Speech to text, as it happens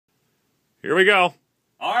Here we go.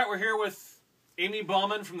 All right, we're here with Amy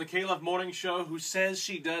Bauman from the K-Love Morning Show, who says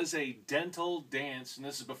she does a dental dance, and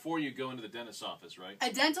this is before you go into the dentist's office, right?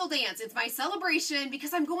 A dental dance. It's my celebration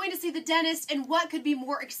because I'm going to see the dentist, and what could be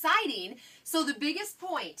more exciting? So the biggest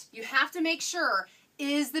point you have to make sure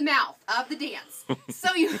is the mouth of the dance.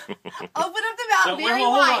 So you open up the mouth very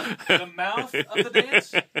wide. The mouth of the dance?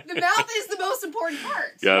 The mouth is the most important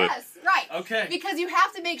part. Got yes, right. Okay. Because you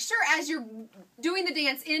have to make sure as you're doing the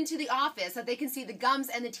dance into the office that they can see the gums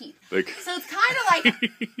and the teeth. So it's kind of like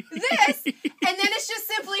this, and then it's just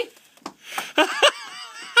simply... That's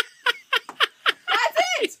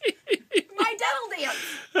it! My dental dance.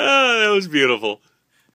 Oh, that was beautiful.